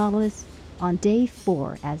board the Nautilus on day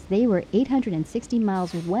 4 as they were 860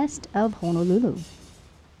 miles west of Honolulu.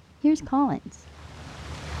 Here's Collins.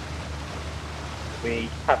 We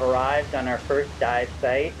have arrived on our first dive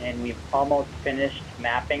site, and we've almost finished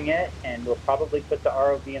mapping it, and we'll probably put the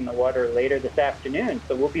ROV in the water later this afternoon.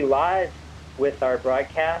 So we'll be live with our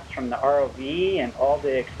broadcast from the ROV and all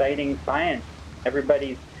the exciting science.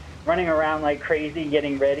 Everybody's running around like crazy,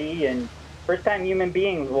 getting ready, and first time human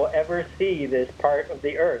beings will ever see this part of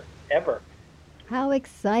the Earth, ever. How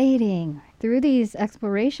exciting. Through these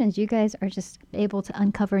explorations, you guys are just able to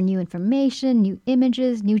uncover new information, new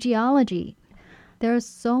images, new geology. There's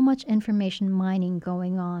so much information mining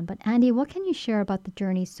going on, but Andy, what can you share about the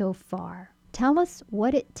journey so far? Tell us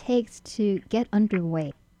what it takes to get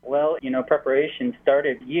underway. Well, preparation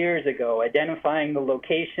started years ago, identifying the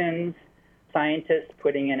locations, scientists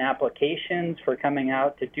putting in applications for coming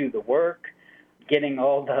out to do the work, getting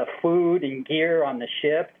all the food and gear on the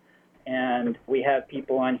ship. And we have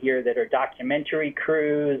people on here that are documentary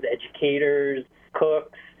crews, educators,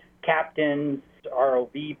 cooks, captains,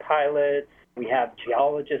 ROV pilots. We have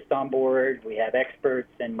geologists on board. We have experts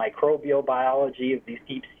in microbial biology of these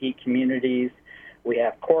deep sea communities. We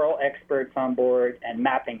have coral experts on board and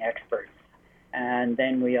mapping experts. And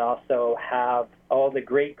then we also have all the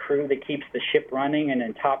great crew that keeps the ship running and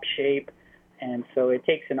in top shape. And so it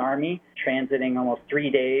takes an army transiting almost 3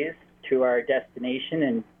 days to our destination.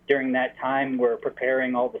 And during that time, we're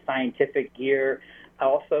preparing all the scientific gear,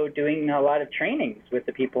 also doing a lot of trainings with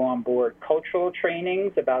the people on board, cultural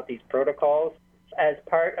trainings about these protocols. As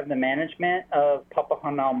part of the management of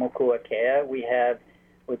Papahanaumokuakea, we have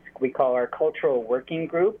what we call our cultural working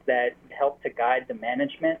group that help to guide the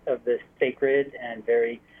management of this sacred and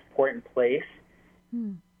very important place.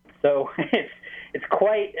 So it's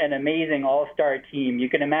quite an amazing all-star team. You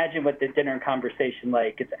can imagine what the dinner conversation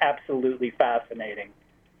like. It's absolutely fascinating.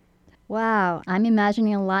 Wow, I'm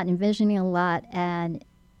imagining a lot, envisioning a lot, and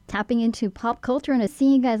tapping into pop culture and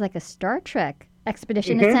seeing you guys like a Star Trek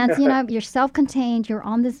expedition. It sounds, you're self-contained, you're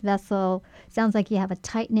on this vessel. Sounds like you have a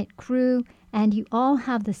tight-knit crew, and you all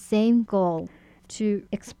have the same goal to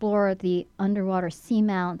explore the underwater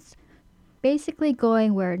seamounts, basically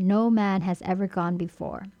going where no man has ever gone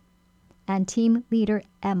before. And team leader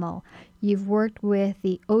Emil, you've worked with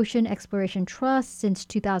the Ocean Exploration Trust since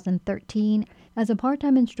 2013 as a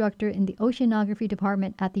part-time instructor in the Oceanography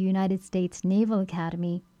Department at the United States Naval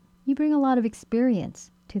Academy. You bring a lot of experience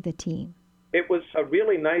to the team. It was a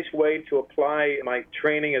really nice way to apply my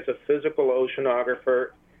training as a physical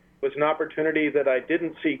oceanographer. It was an opportunity that I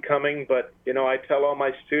didn't see coming, but, I tell all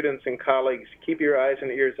my students and colleagues, keep your eyes and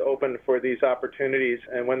ears open for these opportunities,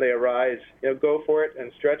 and when they arise, go for it and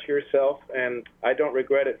stretch yourself, and I don't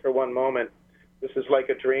regret it for one moment. This is like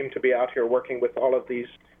a dream to be out here working with all of these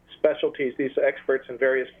specialties, these experts in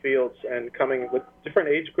various fields, and coming with different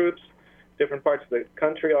age groups, different parts of the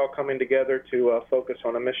country, all coming together to focus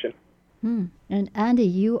on a mission. And Andy,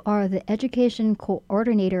 you are the education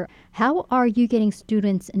coordinator. How are you getting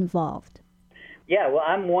students involved? Yeah, well,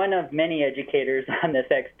 I'm one of many educators on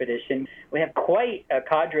this expedition. We have quite a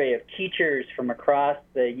cadre of teachers from across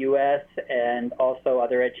the U.S. and also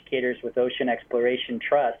other educators with Ocean Exploration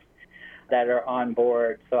Trust that are on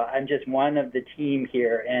board. So I'm just one of the team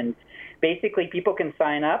here. And basically, people can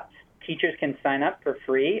sign up. Teachers can sign up for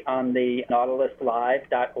free on the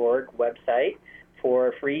nautiluslive.org website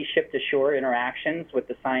for free ship-to-shore interactions with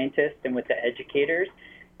the scientists and with the educators.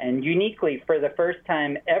 And uniquely, for the first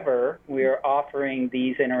time ever, we are offering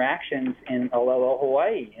these interactions in Olelo,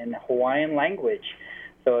 Hawaii, in Hawaiian language.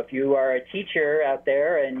 So if you are a teacher out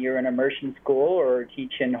there and you're in immersion school or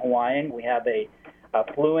teach in Hawaiian, we have a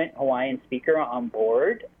fluent Hawaiian speaker on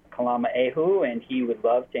board, Kalama Ehu, and he would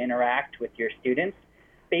love to interact with your students.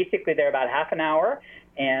 Basically, they're about half an hour,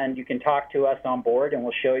 and you can talk to us on board, and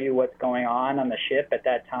we'll show you what's going on the ship at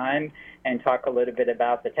that time and talk a little bit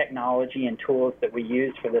about the technology and tools that we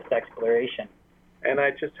use for this exploration. And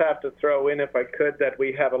I just have to throw in, if I could, that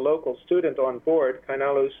we have a local student on board,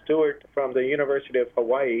 Kainalu Stewart from the University of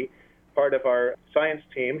Hawaii, part of our science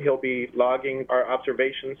team. He'll be logging our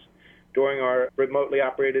observations during our remotely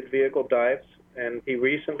operated vehicle dives. And he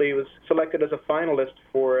recently was selected as a finalist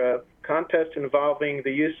for a contest involving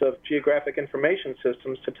the use of geographic information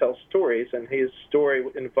systems to tell stories. And his story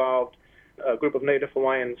involved a group of Native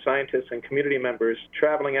Hawaiian scientists and community members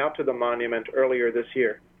traveling out to the monument earlier this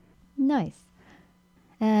year. Nice.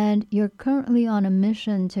 And you're currently on a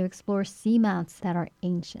mission to explore seamounts that are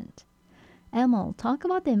ancient. Emil, talk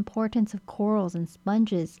about the importance of corals and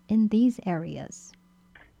sponges in these areas.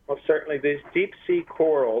 Well, certainly these deep-sea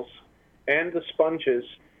corals and the sponges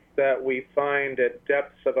that we find at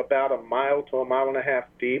depths of about a mile to a mile and a half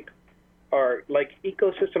deep are like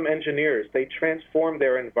ecosystem engineers. They transform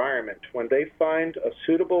their environment. When they find a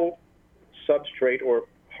suitable substrate or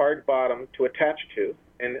hard bottom to attach to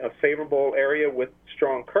in a favorable area with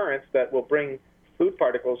strong currents that will bring food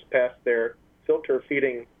particles past their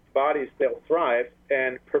filter-feeding bodies, they'll thrive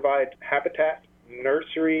and provide habitat,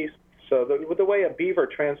 nurseries. So the way a beaver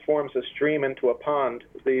transforms a stream into a pond,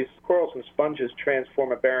 these corals and sponges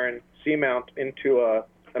transform a barren seamount into a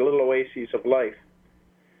little oasis of life.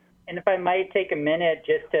 And if I might take a minute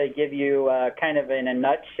just to give you kind of in a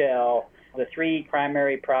nutshell the three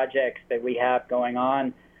primary projects that we have going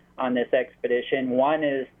on this expedition. One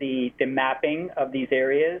is the mapping of these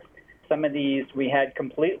areas. Some of these, we had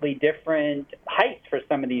completely different heights for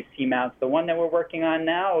some of these seamounts. The one that we're working on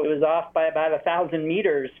now, it was off by about 1,000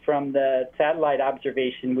 meters from the satellite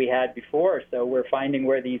observation we had before. So we're finding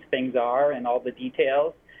where these things are and all the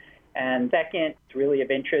details. And second, really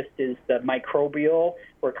of interest is the microbial.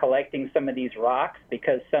 We're collecting some of these rocks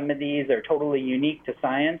because some of these are totally unique to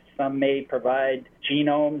science. Some may provide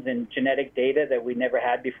genomes and genetic data that we never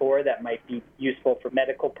had before that might be useful for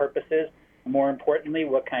medical purposes. More importantly,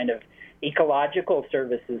 what kind of ecological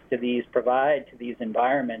services do these provide to these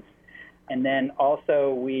environments? And then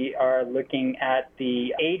also we are looking at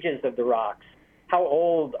the ages of the rocks. How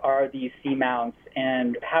old are these seamounts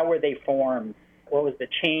and how were they formed? What was the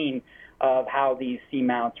chain of how these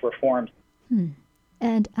seamounts were formed?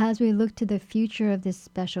 And as we look to the future of this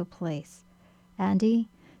special place, Andy,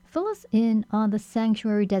 fill us in on the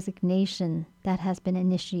sanctuary designation that has been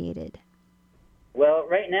initiated. Well,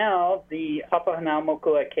 right now, the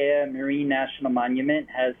Papahanaumokuakea Marine National Monument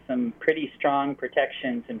has some pretty strong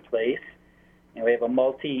protections in place. We have a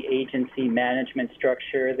multi-agency management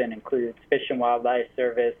structure that includes Fish and Wildlife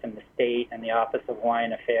Service and the state and the Office of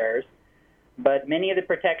Hawaiian Affairs. But many of the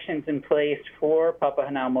protections in place for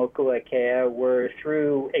Papahanaumokuakea were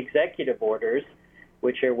through executive orders,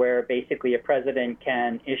 which are where basically a president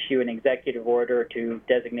can issue an executive order to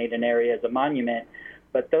designate an area as a monument.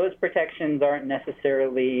 But those protections aren't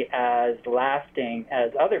necessarily as lasting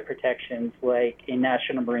as other protections like a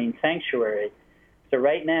national marine sanctuary. So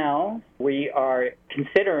right now, we are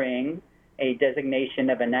considering a designation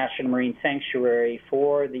of a national marine sanctuary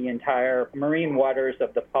for the entire marine waters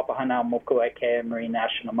of the Papahanaumokuakea Marine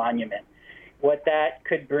National Monument. What that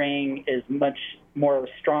could bring is much more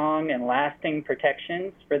strong and lasting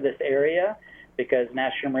protections for this area because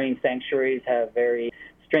national marine sanctuaries have very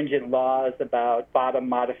stringent laws about bottom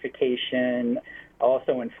modification,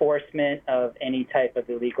 also enforcement of any type of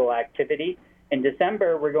illegal activity. In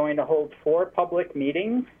December, we're going to hold 4 public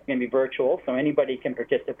meetings. It's going to be virtual, so anybody can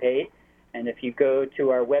participate. And if you go to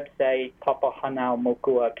our website,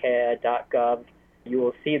 papahanaumokuakea.gov, you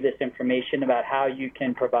will see this information about how you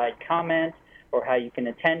can provide comments, or how you can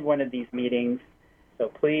attend one of these meetings. So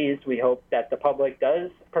please, we hope that the public does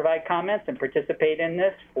provide comments and participate in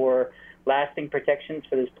this for lasting protections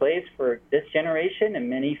for this place for this generation and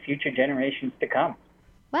many future generations to come.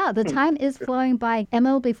 Wow, the time is flowing by.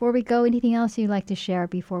 Emil, before we go, anything else you'd like to share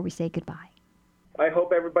before we say goodbye? I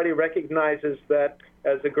hope everybody recognizes that,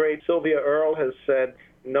 as the great Sylvia Earle has said,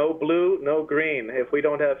 no blue, no green. If we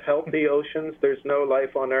don't have healthy oceans, there's no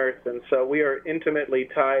life on Earth. And so we are intimately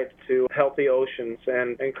tied to healthy oceans,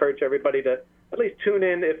 and encourage everybody to at least tune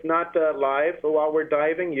in, if not live while we're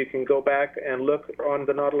diving. You can go back and look on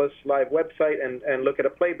the Nautilus Live website and look at a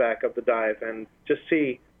playback of the dive and just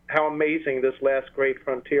see how amazing this last great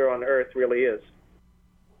frontier on Earth really is.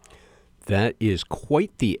 That is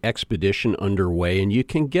quite the expedition underway, and you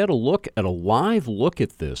can get a live look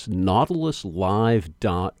at this,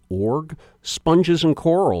 nautiluslive.org. Sponges and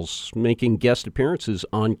corals making guest appearances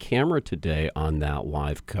on camera today on that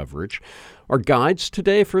live coverage. Our guides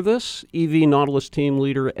today for this, EV Nautilus team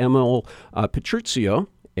leader Emil Petruccio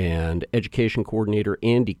and education coordinator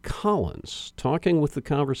Andy Collins, talking with the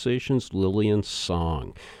Conversation's Lillian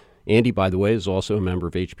Song. Andy, by the way, is also a member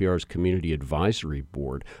of HPR's Community Advisory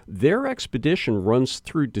Board. Their expedition runs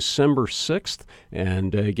through December 6th,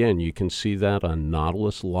 and again, you can see that on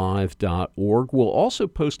nautiluslive.org. We'll also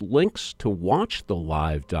post links to watch the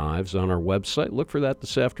live dives on our website. Look for that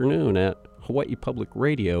this afternoon at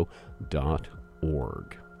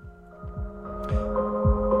hawaiipublicradio.org.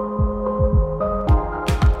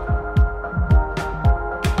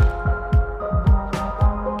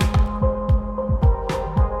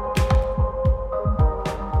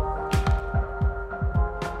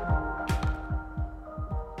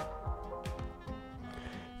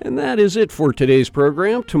 And that is it for today's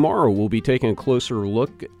program. Tomorrow we'll be taking a closer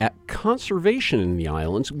look at conservation in the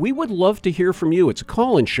islands. We would love to hear from you. It's a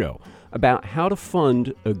call-in show about how to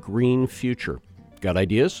fund a green future. Got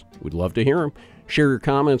ideas? We'd love to hear them. Share your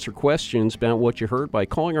comments or questions about what you heard by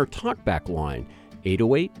calling our talkback line,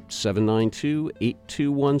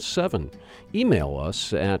 808-792-8217. Email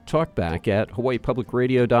us at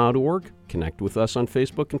talkback@hawaiipublicradio.org. Connect with us on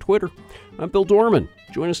Facebook and Twitter. I'm Bill Dorman.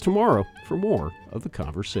 Join us tomorrow for more of The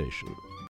Conversation.